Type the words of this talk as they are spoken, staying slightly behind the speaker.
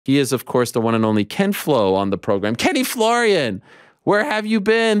He is, of course, the one and only Ken Flo on the program. Kenny Florian, where have you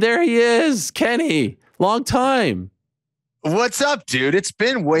been? There he is. Kenny, long time. What's up, dude? It's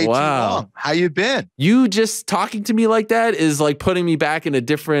been way too long. How you been? You just talking to me like that is like putting me back in a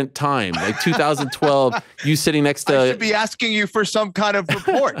different time, like 2012. You sitting next to. I should be asking you for some kind of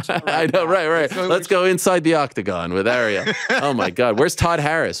report. I know, right. So let's go inside the octagon with Aria. Oh my God, where's Todd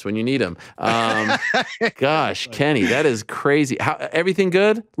Harris when you need him? Gosh, Kenny, that is crazy. Everything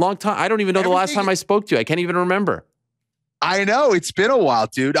good? Long time. I don't even know the last time I spoke to you. I can't even remember. I know it's been a while,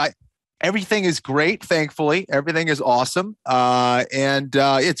 dude. Everything is great, thankfully. Everything is awesome. And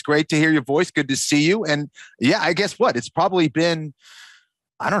it's great to hear your voice. Good to see you. And yeah, I guess what? It's probably been,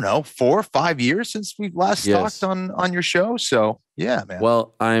 I don't know, 4 or 5 years since we last talked on your show. So yeah, man.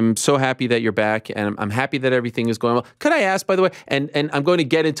 Well, I'm so happy that you're back, and I'm happy that everything is going well. Could I ask, by the way, and I'm going to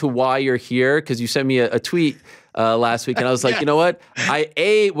get into why you're here, because you sent me a tweet last week, and I was like, you know what? I,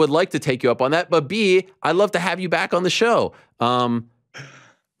 A, would like to take you up on that, but B, I'd love to have you back on the show.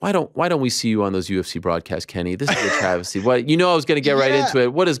 Why don't we see you on those UFC broadcasts, Kenny? This is a travesty. What, I was going to get right into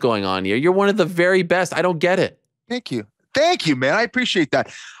it. What is going on here? You're one of the very best. I don't get it. Thank you, man. I appreciate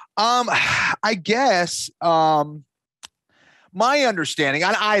that. I guess my understanding,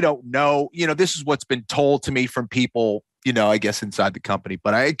 I don't know. This is what's been told to me from people, I guess inside the company.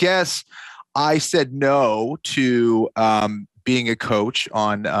 But I guess I said no to being a coach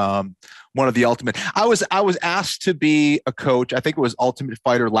on one of the Ultimate. I was asked to be a coach. I think it was Ultimate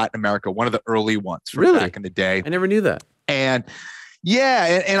Fighter Latin America, one of the early ones from back in the day. I never knew that. And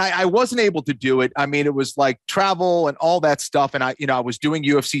yeah, and I wasn't able to do it. I mean, it was like travel and all that stuff. And I was doing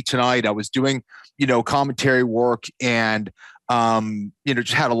UFC Tonight. I was doing, commentary work, and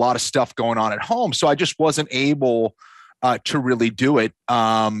just had a lot of stuff going on at home. So I just wasn't able to really do it.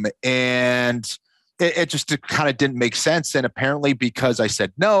 And it just kind of didn't make sense. And apparently because I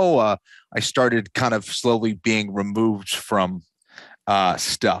said no, I started kind of slowly being removed from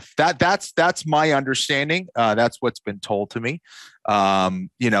stuff. That's my understanding. That's what's been told to me.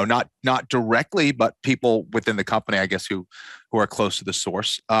 Not directly, but people within the company, I guess, who are close to the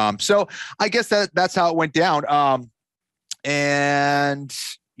source. So I guess that's how it went down. And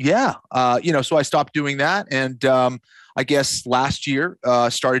yeah, so I stopped doing that. And I guess last year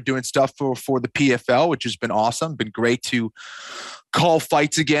started doing stuff for the PFL, which has been awesome. Been great to call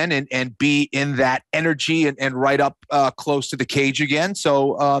fights again and be in that energy and right up close to the cage again.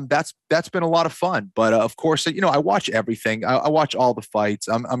 So that's been a lot of fun. But of course, I watch everything. I watch all the fights.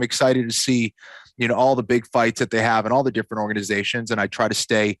 I'm excited to see, all the big fights that they have and all the different organizations. And I try to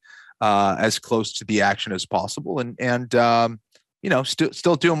stay as close to the action as possible. And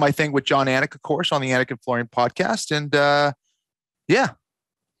still doing my thing with Jon Anik, of course, on the Anik and Florian podcast. And yeah.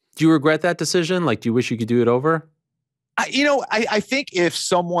 Do you regret that decision? Like, do you wish you could do it over? I think if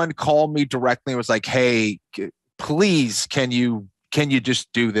someone called me directly and was like, "Hey, please, can you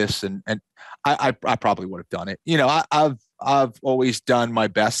just do this?" and I probably would have done it. I've always done my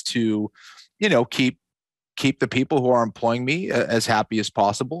best to, keep the people who are employing me as happy as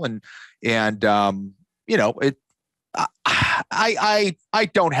possible. And I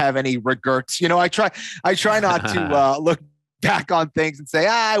don't have any regrets. I try not to look back on things and say,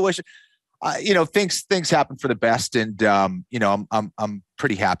 I wish. Things happen for the best, and I'm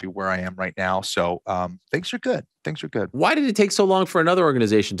pretty happy where I am right now. So things are good. Why did it take so long for another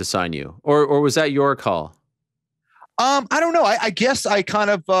organization to sign you, or was that your call? I don't know. I guess I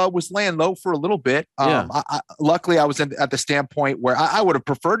kind of was laying low for a little bit. Luckily, I was at the standpoint where I would have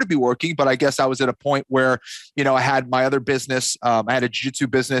preferred to be working, but I guess I was at a point where I had my other business. I had a jiu-jitsu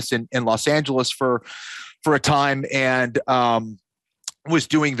business in Los Angeles for a time, and was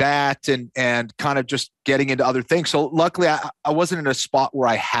doing that and kind of just getting into other things. So luckily I wasn't in a spot where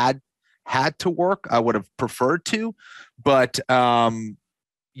I had to work. I would have preferred to, but I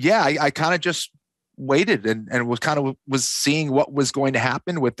kind of just waited and was seeing what was going to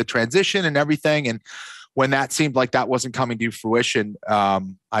happen with the transition and everything. And when that seemed like that wasn't coming to fruition,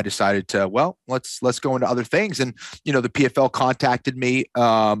 I decided to, let's go into other things. And, the PFL contacted me,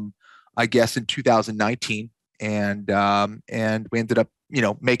 I guess in 2019. And we ended up,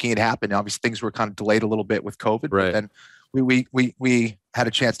 making it happen. Obviously, things were kind of delayed a little bit with COVID, right. But then we had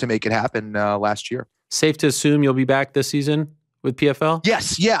a chance to make it happen last year. Safe to assume you'll be back this season with PFL?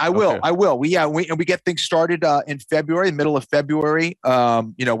 Yes, yeah, I will. Okay. I will. We get things started in February, middle of February.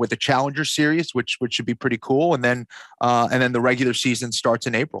 With the Challenger Series, which should be pretty cool, and then the regular season starts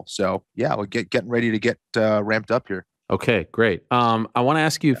in April. So yeah, we're getting ready to get ramped up here. Okay, great. I want to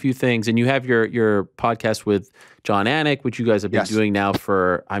ask you a few things, and you have your podcast with Jon Anik, which you guys have been doing now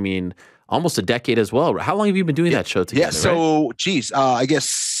for, almost a decade as well. How long have you been doing that show together? Yeah, so, I guess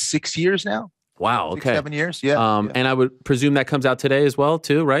 6 years now. Wow. Okay. 6, 7 years. Yeah. And I would presume that comes out today as well,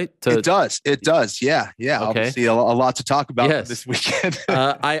 too, right? It does. It does. Yeah. Yeah. Okay. Obviously, a lot to talk about this weekend.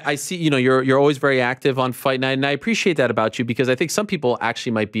 I see. You're always very active on Fight Night, and I appreciate that about you because I think some people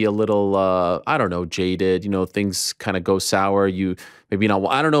actually might be a little, I don't know, jaded. Things kind of go sour. You maybe not.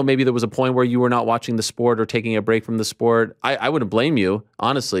 I don't know. Maybe there was a point where you were not watching the sport or taking a break from the sport. I wouldn't blame you,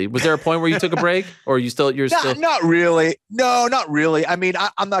 honestly. Was there a point where you took a break, or you're still? Not really. No, not really. I mean,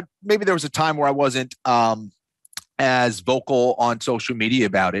 I'm not. Maybe there was a time where I wasn't as vocal on social media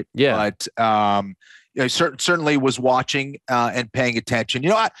about it. Yeah. But certainly was watching and paying attention.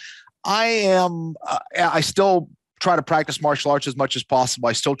 I am. I still try to practice martial arts as much as possible.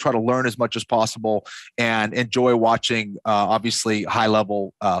 I still try to learn as much as possible and enjoy watching, obviously,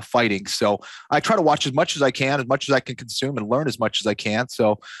 high-level fighting. So I try to watch as much as I can consume and learn as much as I can.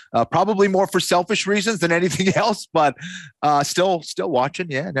 So probably more for selfish reasons than anything else, but still watching.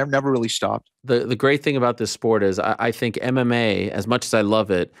 Yeah, never really stopped. The great thing about this sport is I think MMA, as much as I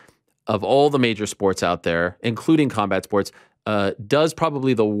love it, of all the major sports out there, including combat sports, does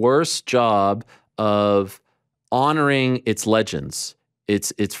probably the worst job of honoring its legends,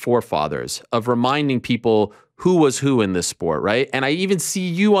 its forefathers, of reminding people who was who in this sport, right? And I even see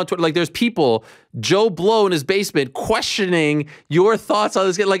you on Twitter, like there's people, Joe Blow in his basement, questioning your thoughts on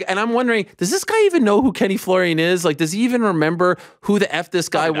this guy. Like, and I'm wondering, does this guy even know who Kenny Florian is? Like, does he even remember who the F this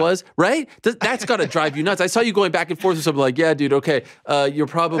guy was, right? That's got to drive you nuts. I saw you going back and forth with something like, yeah, dude, okay, you're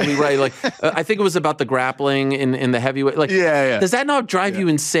probably right. Like, I think it was about the grappling in the heavyweight. Like, does that not drive you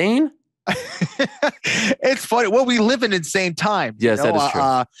insane? It's funny. Well, we live in insane times. Yes, that is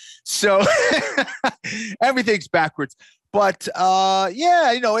true. So everything's backwards. But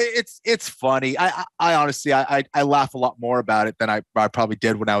it's funny. I honestly I laugh a lot more about it than I probably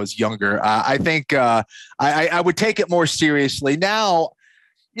did when I was younger. I think I would take it more seriously now.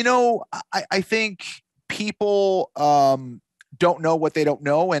 I think people don't know what they don't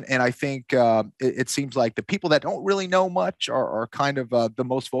know. And I think it seems like the people that don't really know much are kind of the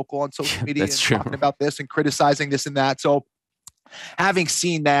most vocal on social media and talking about this and criticizing this and that. So having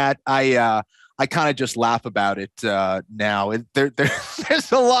seen that, I kind of just laugh about it now.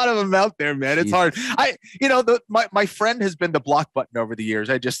 There's a lot of them out there, man. It's hard. My friend has been the block button over the years.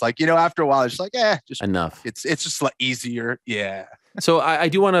 I just after a while, it's like, just enough. It's just like easier. Yeah. So I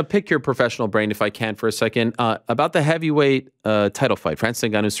do want to pick your professional brain, if I can, for a second, about the heavyweight title fight, Francis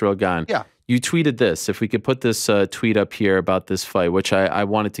Ngannou Gane. Yeah. You tweeted this. If we could put this tweet up here about this fight, which I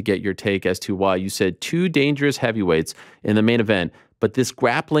wanted to get your take as to why. You said 2 dangerous heavyweights in the main event, but this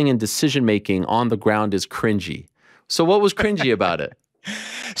grappling and decision-making on the ground is cringy. So what was cringy about it?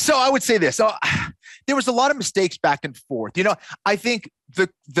 So I would say this. So there was a lot of mistakes back and forth. I think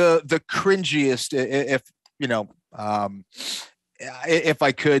the cringiest, if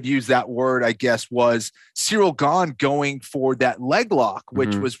I could use that word, I guess, was Ciryl Gane going for that leg lock,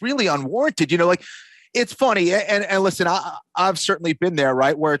 which was really unwarranted. It's funny. And listen, I've certainly been there,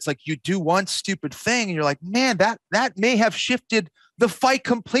 right? Where it's like you do one stupid thing and you're like, man, that may have shifted the fight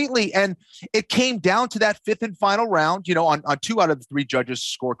completely. And it came down to that 5th and final round, on 2 out of the 3 judges'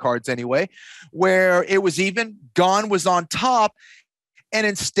 scorecards anyway, where it was even. Gane was on top. And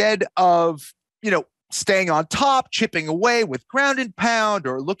instead of, staying on top, chipping away with ground and pound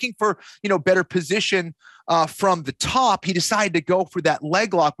or looking for, better position from the top, he decided to go for that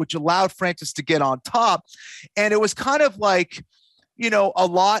leg lock, which allowed Francis to get on top. And it was kind of like, a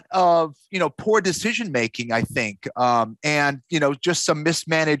lot of, poor decision-making, I think. And, just some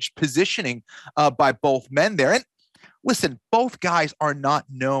mismanaged positioning by both men there. And listen, both guys are not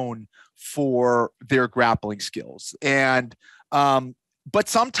known for their grappling skills. And, but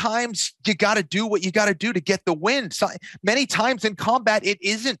sometimes you got to do what you got to do to get the win. So many times in combat, it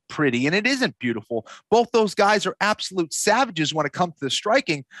isn't pretty and it isn't beautiful. Both those guys are absolute savages when it comes to the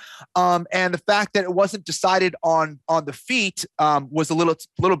striking. And the fact that it wasn't decided on the feet was a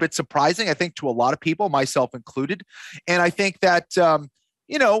little bit surprising, I think, to a lot of people, myself included. And I think that,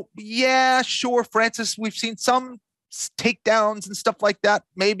 sure, Francis, we've seen some takedowns and stuff like that,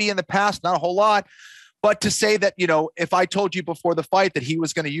 maybe in the past, not a whole lot. But to say that, if I told you before the fight that he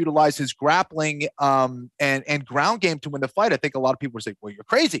was going to utilize his grappling and ground game to win the fight, I think a lot of people would say, well, you're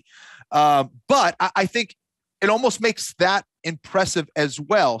crazy. But I think it almost makes that impressive as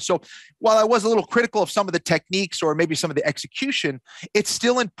well. So while I was a little critical of some of the techniques or maybe some of the execution, it's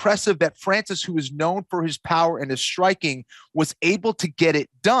still impressive that Francis, who is known for his power and his striking, was able to get it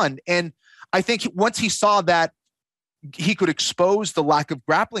done. And I think once he saw that he could expose the lack of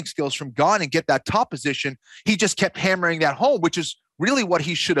grappling skills from Gane and get that top position, he just kept hammering that home, which is really what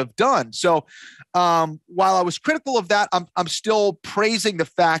he should have done. So while I was critical of that, I'm still praising the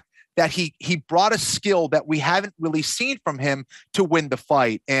fact that he brought a skill that we haven't really seen from him to win the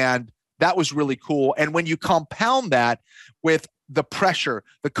fight. And that was really cool. And when you compound that with the pressure,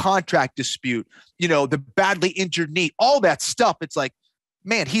 the contract dispute, the badly injured knee, all that stuff, it's like,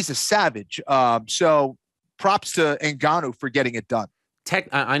 man, he's a savage. So props to Ngannou for getting it done.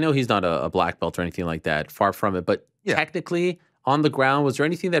 I know he's not a black belt or anything like that, far from it, but technically on the ground, was there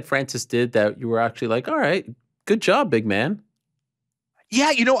anything that Francis did that you were actually like, all right, good job, big man?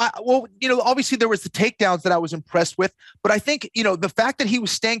 Yeah, obviously there was the takedowns that I was impressed with, but I think, the fact that he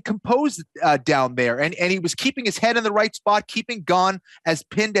was staying composed down there and he was keeping his head in the right spot, keeping Gon as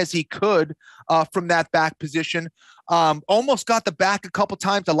pinned as he could from that back position, almost got the back a couple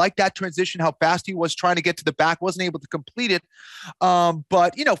times. I like that transition, how fast he was trying to get to the back, wasn't able to complete it.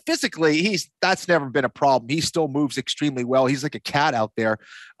 But, physically, that's never been a problem. He still moves extremely well. He's like a cat out there.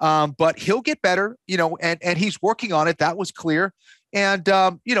 But he'll get better, and he's working on it. That was clear. And,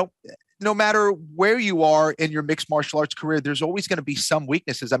 no matter where you are in your mixed martial arts career, there's always going to be some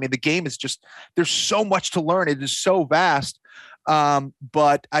weaknesses. I mean, the game is there's so much to learn. It is so vast.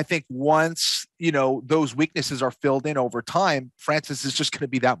 But I think once, those weaknesses are filled in over time, Francis is just going to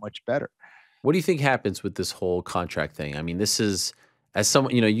be that much better. What do you think happens with this whole contract thing? I mean, this is, as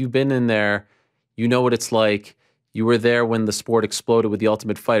someone, you've been in there, you know what it's like. You were there when the sport exploded with The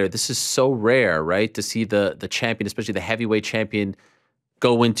Ultimate Fighter. This is so rare, right? To see the champion, especially the heavyweight champion,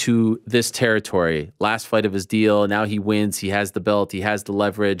 go into this territory. Last fight of his deal. Now he wins. He has the belt. He has the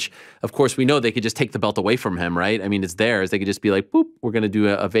leverage. Of course, we know they could just take the belt away from him, right? I mean, it's theirs. They could just be like, boop, we're going to do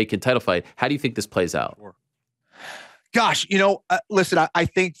a vacant title fight. How do you think this plays out? Gosh, listen, I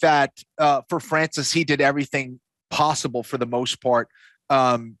think that for Francis, he did everything possible for the most part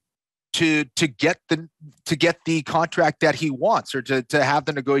to get the contract that he wants, or to have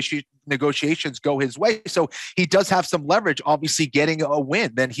the negotiations go his way. So he does have some leverage, obviously getting a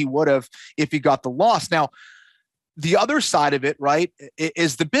win than he would have if he got the loss. Now, the other side of it, right,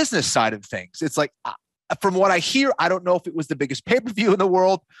 is the business side of things. It's like, from what I hear, I don't know if it was the biggest pay-per-view in the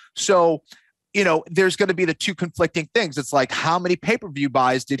world. So, there's going to be the two conflicting things. It's like, how many pay-per-view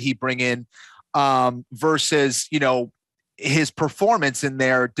buys did he bring in versus, his performance in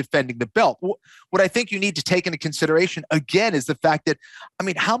there defending the belt. What I think you need to take into consideration again is the fact that, I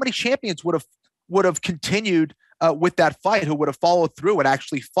mean, how many champions would have continued with that fight, who would have followed through and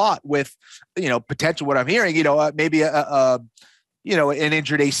actually fought with, potential, what I'm hearing, maybe an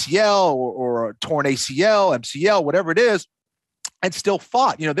injured ACL or a torn ACL, MCL, whatever it is, and still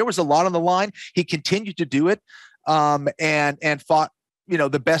fought. There was a lot on the line. He continued to do it and fought,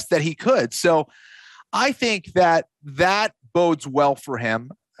 the best that he could. So I think that bodes well for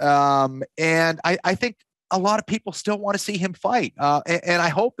him. And I think a lot of people still want to see him fight. And I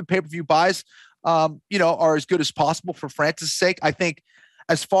hope the pay-per-view buys, are as good as possible for Francis' sake. I think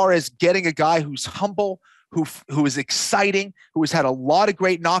as far as getting a guy who's humble, who is exciting, who has had a lot of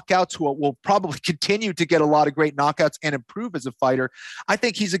great knockouts, who will probably continue to get a lot of great knockouts and improve as a fighter, I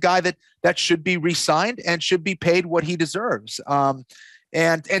think he's a guy that should be re-signed and should be paid what he deserves.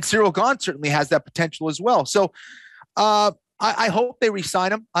 And Cyril Gane certainly has that potential as well. So I hope they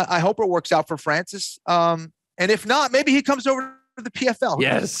re-sign him. I hope it works out for Francis. And if not, maybe he comes over to the PFL.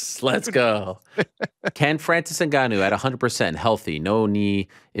 Yes, let's go. Can Francis Ngannou at 100% healthy, no knee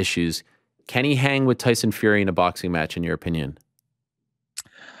issues, can he hang with Tyson Fury in a boxing match, in your opinion?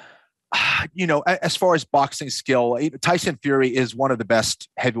 As far as boxing skill, Tyson Fury is one of the best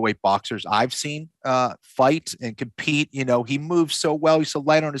heavyweight boxers I've seen fight and compete. He moves so well. He's so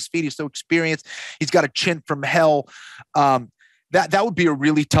light on his feet. He's so experienced. He's got a chin from hell. That would be a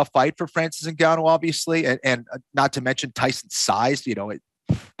really tough fight for Francis Ngannou, obviously, and not to mention Tyson's size.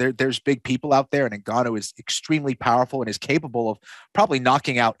 There's big people out there, and Ngannou is extremely powerful and is capable of probably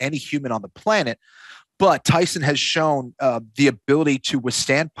knocking out any human on the planet. But Tyson has shown the ability to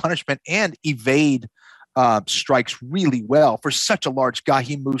withstand punishment and evade strikes really well. For such a large guy,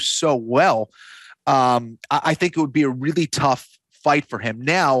 he moves so well. I think it would be a really tough fight for him.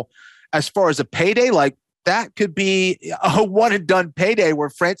 Now, as far as a payday, like that could be a one and done payday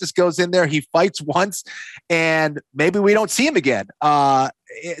where Francis goes in there, he fights once, and maybe we don't see him again.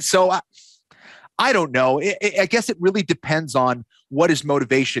 So I don't know. I guess it really depends on what his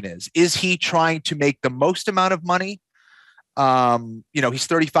motivation is. Is he trying to make the most amount of money? He's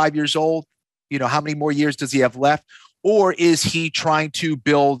 35 years old. How many more years does he have left? Or is he trying to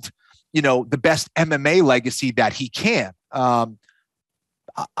build, the best MMA legacy that he can?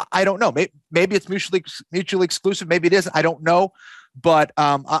 I don't know. Maybe it's mutually exclusive. Maybe it isn't. I don't know. But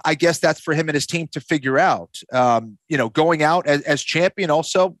I guess that's for him and his team to figure out. Going out as champion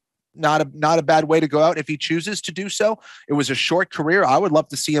also not a bad way to go out if he chooses to do so. It was a short career. I would love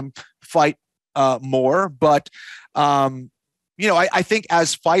to see him fight more, but I think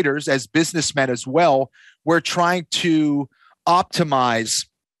as fighters, as businessmen as well, we're trying to optimize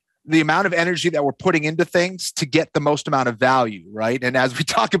the amount of energy that we're putting into things to get the most amount of value, right? And as we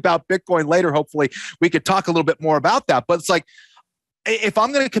talk about Bitcoin later, hopefully we could talk a little bit more about that. But it's like, if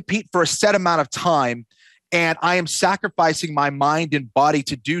I'm going to compete for a set amount of time and I am sacrificing my mind and body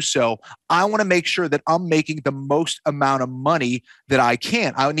to do so, I want to make sure that I'm making the most amount of money that I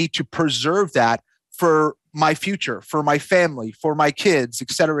can. I need to preserve that for my future, for my family, for my kids, et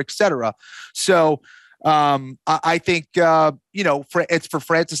cetera, et cetera. So I think, it's for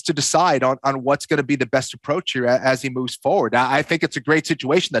Francis to decide on what's going to be the best approach here as he moves forward. I think it's a great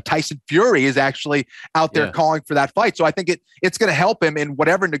situation that Tyson Fury is actually out there calling for that fight. So I think it's going to help him in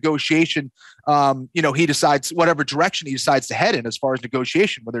whatever negotiation, he decides, whatever direction he decides to head in as far as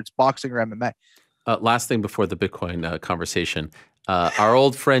negotiation, whether it's boxing or MMA. Last thing before the Bitcoin conversation. Our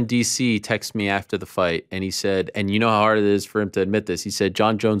old friend DC texted me after the fight, and he said, and you know how hard it is for him to admit this, he said,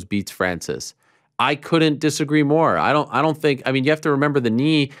 Jon Jones beats Francis. I couldn't disagree more. I don't think, you have to remember the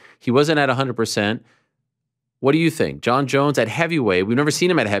knee, he wasn't at 100%. What do you think? Jon Jones at heavyweight, we've never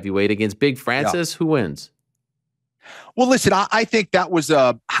seen him at heavyweight against Big Francis. Yeah. Who wins? Well, listen, I think that was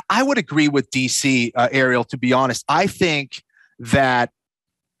I would agree with DC, Ariel, to be honest. I think that,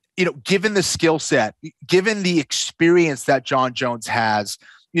 given the skill set, given the experience that Jon Jones has,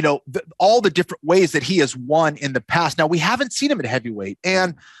 all the different ways that he has won in the past. Now, we haven't seen him at heavyweight,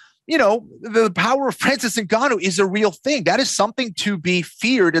 and the power of Francis Ngannou is a real thing. That is something to be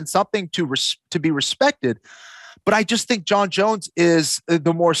feared and something to be respected. But I just think Jon Jones is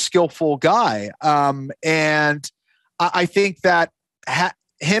the more skillful guy. And I think that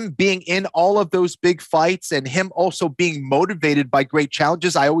him being in all of those big fights and him also being motivated by great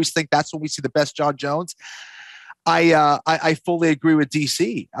challenges, I always think that's when we see the best Jon Jones. I fully agree with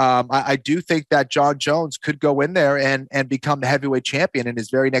DC. I do think that Jon Jones could go in there and become the heavyweight champion in his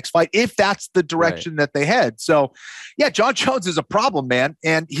very next fight, if that's the direction that they head. So, yeah, Jon Jones is a problem, man.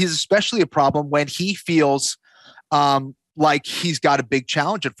 And he's especially a problem when he feels like he's got a big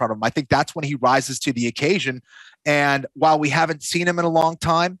challenge in front of him. I think that's when he rises to the occasion. And while we haven't seen him in a long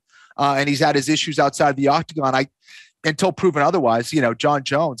time, and he's had his issues outside the octagon, until proven otherwise, Jon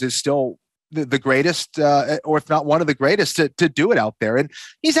Jones is still the greatest, or if not one of the greatest to do it out there. And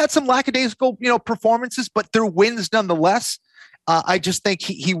he's had some lackadaisical, performances, but they're wins nonetheless. I just think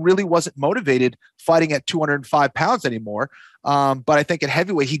he really wasn't motivated fighting at 205 pounds anymore. But I think at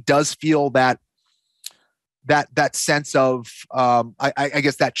heavyweight, he does feel that sense of, I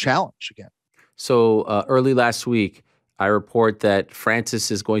guess, that challenge again. So early last week, I report that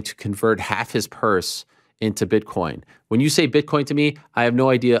Francis is going to convert half his purse into Bitcoin. When you say Bitcoin to me, I have no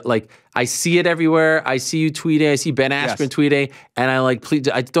idea. Like, I see it everywhere. I see you tweeting. I see Ben Askren tweeting. And I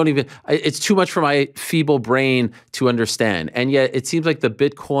don't even, it's too much for my feeble brain to understand. And yet it seems like the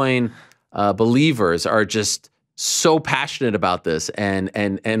Bitcoin believers are just so passionate about this. And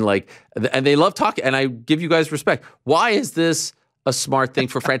they love talking. And I give you guys respect. Why is this a smart thing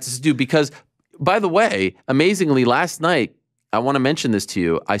for Francis to do? Because, by the way, amazingly, last night, I want to mention this to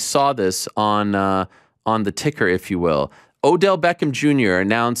you. I saw this on the ticker, if you will. Odell Beckham Jr.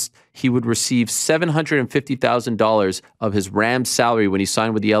 announced he would receive $750,000 of his Rams salary when he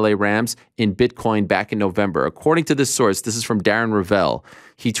signed with the LA Rams in Bitcoin back in November. According to this source, this is from Darren Ravel.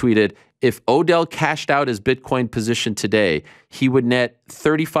 He tweeted, if Odell cashed out his Bitcoin position today, he would net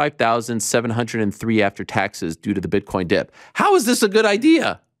 $35,703 after taxes due to the Bitcoin dip. How is this a good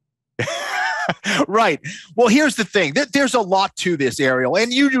idea? Right. Well, here's the thing. There's a lot to this, Ariel,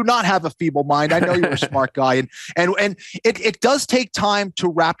 and you do not have a feeble mind. I know you're a smart guy, and it does take time to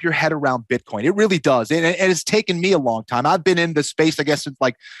wrap your head around Bitcoin. It really does. And it's taken me a long time. I've been in the space, I guess, since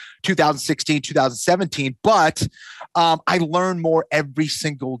like 2016, 2017, but I learn more every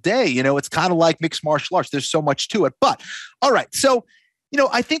single day. It's kind of like mixed martial arts. There's so much to it. But all right. So,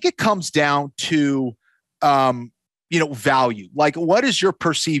 I think it comes down to value. Like, what is your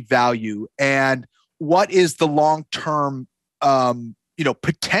perceived value, and what is the long-term,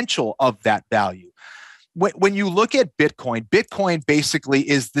 potential of that value? When you look at Bitcoin basically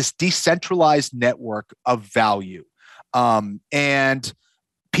is this decentralized network of value. And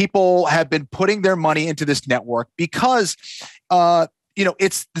people have been putting their money into this network because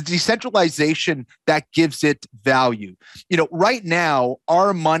it's the decentralization that gives it value. Right now,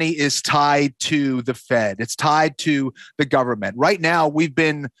 our money is tied to the Fed. It's tied to the government. Right now, we've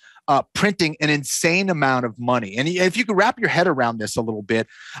been printing an insane amount of money. And if you could wrap your head around this a little bit,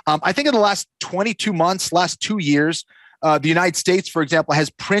 I think in the last 22 months, last 2 years, the United States, for example, has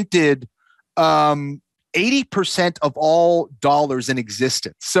printed 80% of all dollars in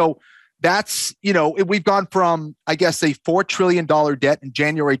existence. So that's, we've gone from, I guess, a $4 trillion debt in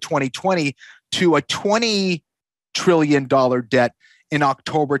January 2020 to a $20 trillion debt in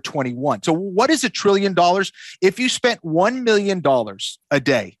October 21. So what is $1 trillion? If you spent $1 million a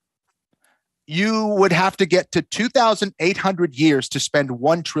day, you would have to get to 2,800 years to spend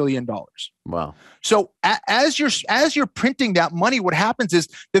 $1 trillion. Wow. So as you're printing that money, what happens is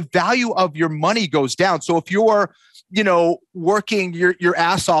the value of your money goes down. So if you're, working your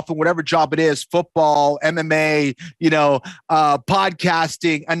ass off in whatever job it is, football, MMA,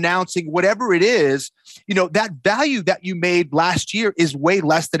 podcasting, announcing, whatever it is, that value that you made last year is way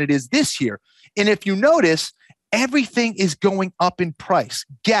less than it is this year. And if you notice, everything is going up in price.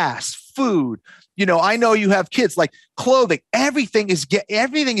 Gas, food. I know you have kids, like clothing. Everything is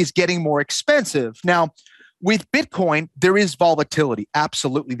getting more expensive. Now, with Bitcoin, there is volatility.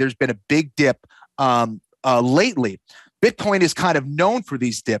 Absolutely, there's been a big dip lately. Bitcoin is kind of known for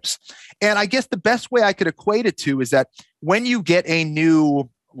these dips, and I guess the best way I could equate it to is that when you get a new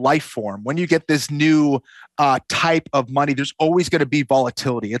life form, when you get this new type of money, there's always going to be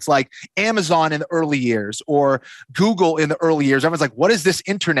volatility. It's like Amazon in the early years or Google in the early years. Everyone's like, what is this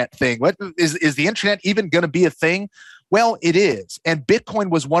internet thing? What is the internet even going to be a thing? Well, it is. And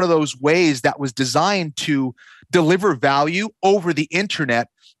Bitcoin was one of those ways that was designed to deliver value over the internet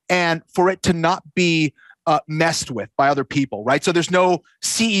and for it to not be messed with by other people, right? So there's no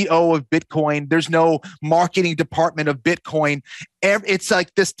CEO of Bitcoin. There's no marketing department of Bitcoin. It's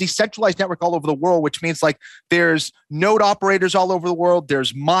like this decentralized network all over the world, which means like there's node operators all over the world.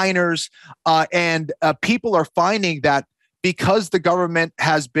 There's miners, and people are finding that because the government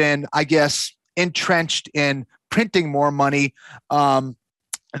has been, I guess, entrenched in printing more money,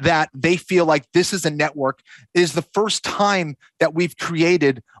 that they feel like this is a network. It is the first time that we've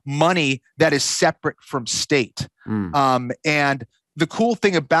created money that is separate from state. And the cool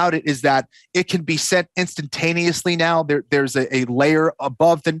thing about it is that it can be sent instantaneously now. There's a layer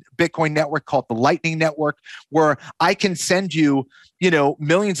above the Bitcoin network called the Lightning Network, where I can send you,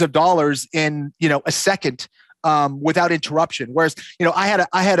 millions of dollars in, a second. Without interruption. Whereas, I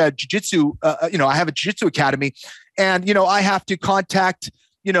had a jiu-jitsu, I have a jiu-jitsu academy, and, I have to contact,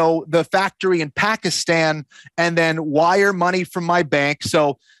 the factory in Pakistan and then wire money from my bank.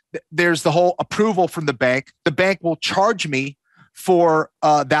 So there's the whole approval from the bank. The bank will charge me for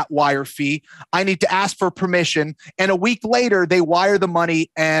that wire fee. I need to ask for permission. And a week later, they wire the money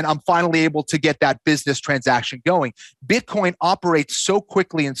and I'm finally able to get that business transaction going. Bitcoin operates so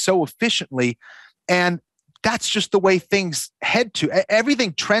quickly and so efficiently. And that's just the way things head to.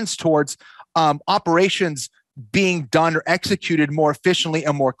 Everything trends towards operations being done or executed more efficiently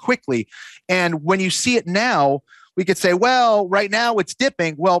and more quickly. And when you see it now, we could say, well, right now it's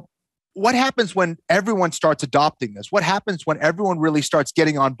dipping. Well, what happens when everyone starts adopting this? What happens when everyone really starts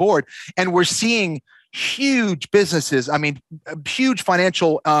getting on board? And we're seeing huge businesses, huge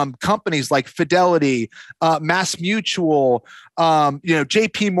financial companies like Fidelity, Mass Mutual,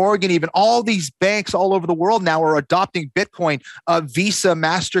 JP Morgan, even all these banks all over the world now are adopting Bitcoin. Visa,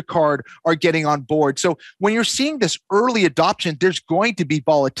 MasterCard are getting on board. So when you're seeing this early adoption, there's going to be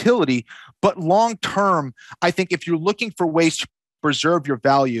volatility. But long term, I think if you're looking for ways to preserve your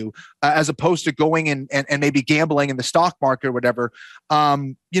value as opposed to going and maybe gambling in the stock market or whatever.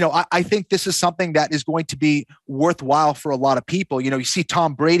 I think this is something that is going to be worthwhile for a lot of people. You see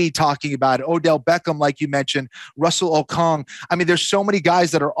Tom Brady talking about it, Odell Beckham, like you mentioned, Russell Okung. There's so many guys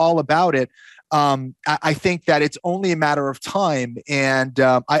that are all about it. I think that it's only a matter of time. And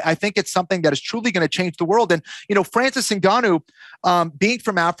I think it's something that is truly going to change the world. And, Francis Ngannou, being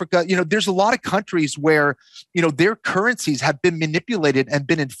from Africa, there's a lot of countries where, their currencies have been manipulated and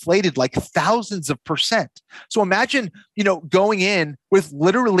been inflated like thousands of %. So imagine, going in with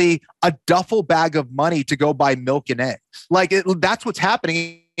literally a duffel bag of money to go buy milk and eggs. That's what's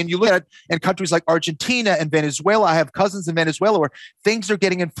happening. And you look at it in countries like Argentina and Venezuela. I have cousins in Venezuela where things are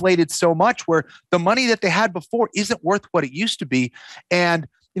getting inflated so much where the money that they had before isn't worth what it used to be. And,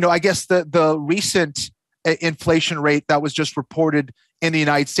 I guess the recent inflation rate that was just reported in the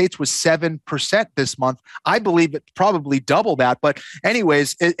United States was 7% this month. I believe it probably double that. But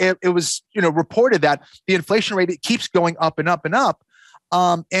anyways, it was, reported that the inflation rate, it keeps going up and up and up.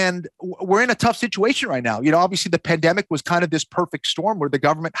 And we're in a tough situation right now. You know, obviously the pandemic was kind of this perfect storm where the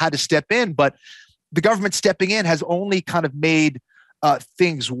government had to step in, but the government stepping in has only kind of made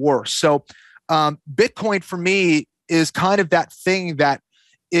things worse. So Bitcoin for me is kind of that thing that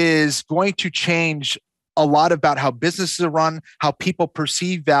is going to change a lot about how businesses are run, how people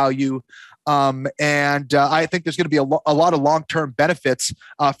perceive value. And I think there's going to be a lot of long-term benefits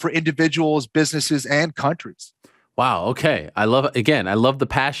for individuals, businesses, and countries. Wow. Okay. I love the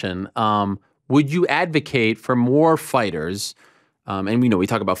passion. Would you advocate for more fighters? And we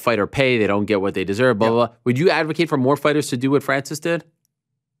talk about fighter pay. They don't get what they deserve, blah, blah, blah. Would you advocate for more fighters to do what Francis did?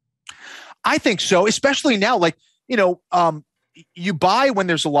 I think so, especially now, like, you buy when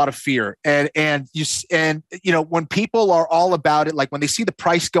there's a lot of fear, and when people are all about it, like when they see the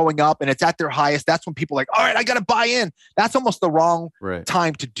price going up and it's at their highest, that's when people are like, all right, I got to buy in. That's almost the wrong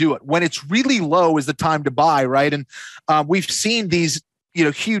time to do it. When it's really low is the time to buy, right? And we've seen these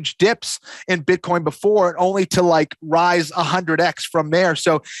huge dips in Bitcoin before, only to like rise 100x from there.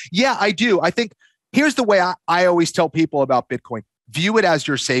 So yeah, I do. I think here's the way I always tell people about Bitcoin: view it as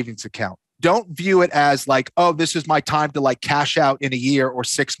your savings account. Don't view it as like, oh, this is my time to like cash out in a year or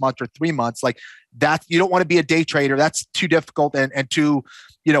 6 months or 3 months. Like that, you don't want to be a day trader. That's too difficult and too,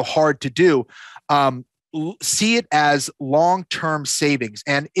 hard to do. See it as long-term savings.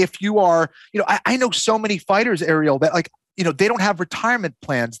 And if you are, I know so many fighters, Ariel, that like, they don't have retirement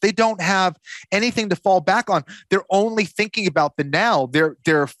plans. They don't have anything to fall back on. They're only thinking about the now.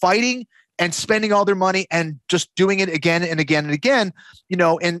 They're fighting and spending all their money and just doing it again and again and again,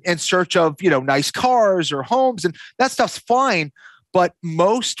 in search of, nice cars or homes, and that stuff's fine. But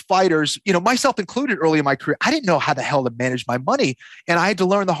most fighters, myself included early in my career, I didn't know how the hell to manage my money, and I had to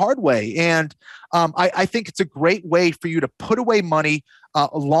learn the hard way. And I think it's a great way for you to put away money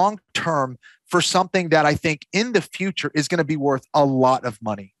long-term for something that I think in the future is going to be worth a lot of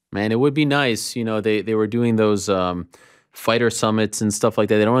money. Man, it would be nice. They were doing those fighter summits and stuff like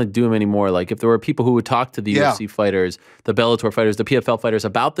that. They don't want to do them anymore. Like if there were people who would talk to the UFC fighters, the Bellator fighters, the PFL fighters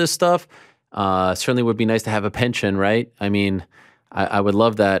about this stuff, certainly would be nice to have a pension, right? I mean, I would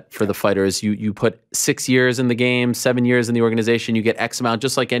love that for the fighters. You put 6 years in the game, 7 years in the organization, you get X amount,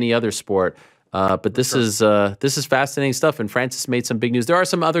 just like any other sport. But this is fascinating stuff. And Francis made some big news. There are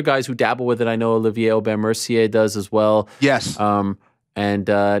some other guys who dabble with it. I know Olivier Aubin-Mercier does as well. Yes. And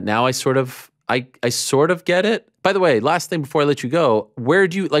now I sort of get it. By the way, last thing before I let you go, where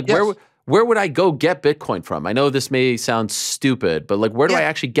do you where would I go get Bitcoin from? I know this may sound stupid, but like, where do I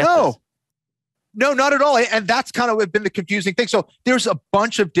actually get this? No, not at all. And that's kind of been the confusing thing. So there's a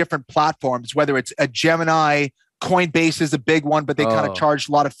bunch of different platforms, whether it's a Gemini, Coinbase is a big one, but they kind of charge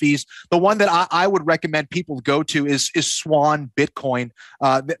a lot of fees. The one that I would recommend people go to is Swan Bitcoin.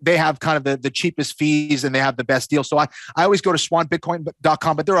 They have kind of the cheapest fees and they have the best deal. So I always go to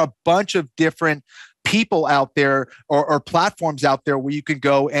swanbitcoin.com, but there are a bunch of different people out there or platforms out there where you can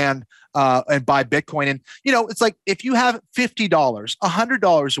go and buy Bitcoin. And, it's like if you have $50,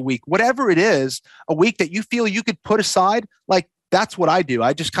 $100 a week, whatever it is, a week that you feel you could put aside, like, that's what I do.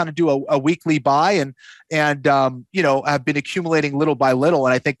 I just kind of do a weekly buy and I've been accumulating little by little.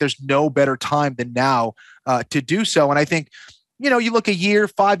 And I think there's no better time than now to do so. And I think, you look a year,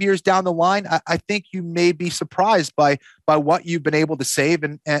 5 years down the line, I think you may be surprised by what you've been able to save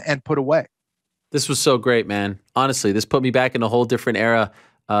and put away. This was so great, man. Honestly, this put me back in a whole different era.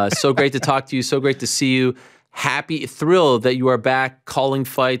 So great to talk to you. So great to see you. Thrilled that you are back calling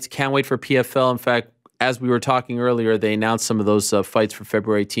fights. Can't wait for PFL. In fact, as we were talking earlier, they announced some of those fights for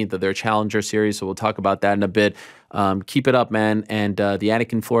February 18th of their Challenger Series, so we'll talk about that in a bit. Keep it up, man. And the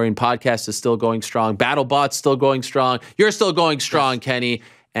Anik and Florian podcast is still going strong. BattleBot's still going strong. You're still going strong, Kenny,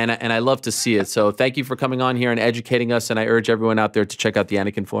 and I love to see it. So thank you for coming on here and educating us, and I urge everyone out there to check out the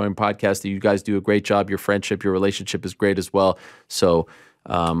Anik and Florian podcast. You guys do a great job. Your friendship, your relationship is great as well. So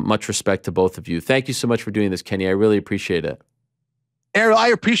much respect to both of you. Thank you so much for doing this, Kenny. I really appreciate it. Ariel, I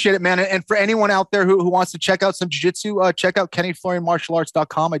appreciate it, man. And for anyone out there who wants to check out some jiu-jitsu, check out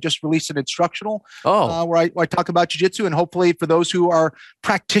KennyFlorianMartialArts.com. I just released an instructional where I talk about jiu-jitsu, and hopefully for those who are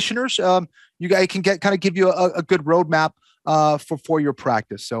practitioners, you guys can give you a good roadmap for your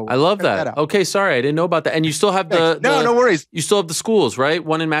practice. So I love that. Okay, sorry, I didn't know about that. And you still have no worries. You still have the schools, right?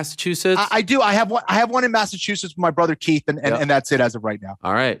 One in Massachusetts. I do. I have one in Massachusetts with my brother Keith, and that's it as of right now.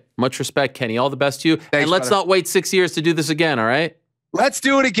 All right. Much respect, Kenny. All the best to you. Thanks, and let's not wait 6 years to do this again. All right. Let's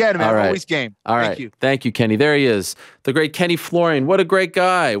do it again, man. All right. Always game. All right. Thank you. Thank you, Kenny. There he is. The great Kenny Florian. What a great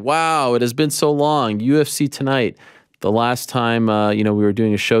guy. Wow. It has been so long. UFC tonight. The last time, we were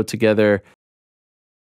doing a show together,